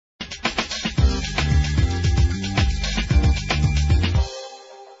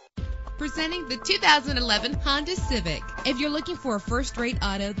Presenting the 2011 Honda Civic. If you're looking for a first-rate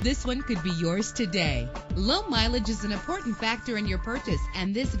auto, this one could be yours today. Low mileage is an important factor in your purchase,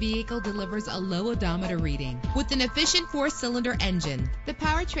 and this vehicle delivers a low odometer reading. With an efficient 4-cylinder engine, the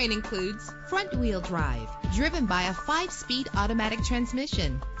powertrain includes front-wheel drive, driven by a 5-speed automatic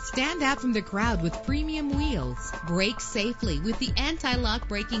transmission. Stand out from the crowd with premium wheels. Brake safely with the anti-lock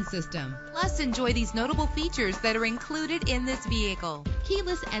braking system. Plus, enjoy these notable features that are included in this vehicle: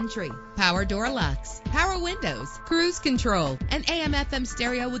 keyless entry, power door locks, power windows, cruise control, an AM/FM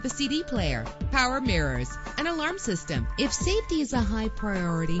stereo with a CD player, power mirrors, an alarm system. If safety is a high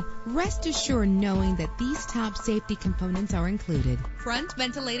priority, rest assured knowing that these top safety components are included: front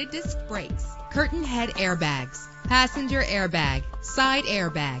ventilated disc brakes, curtain head airbags, passenger airbag, side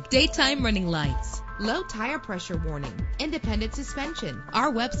airbag, daytime running lights, low tire pressure warning, independent suspension.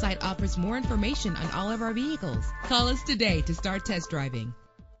 Our website offers more information on all of our vehicles. Call us today to start test driving.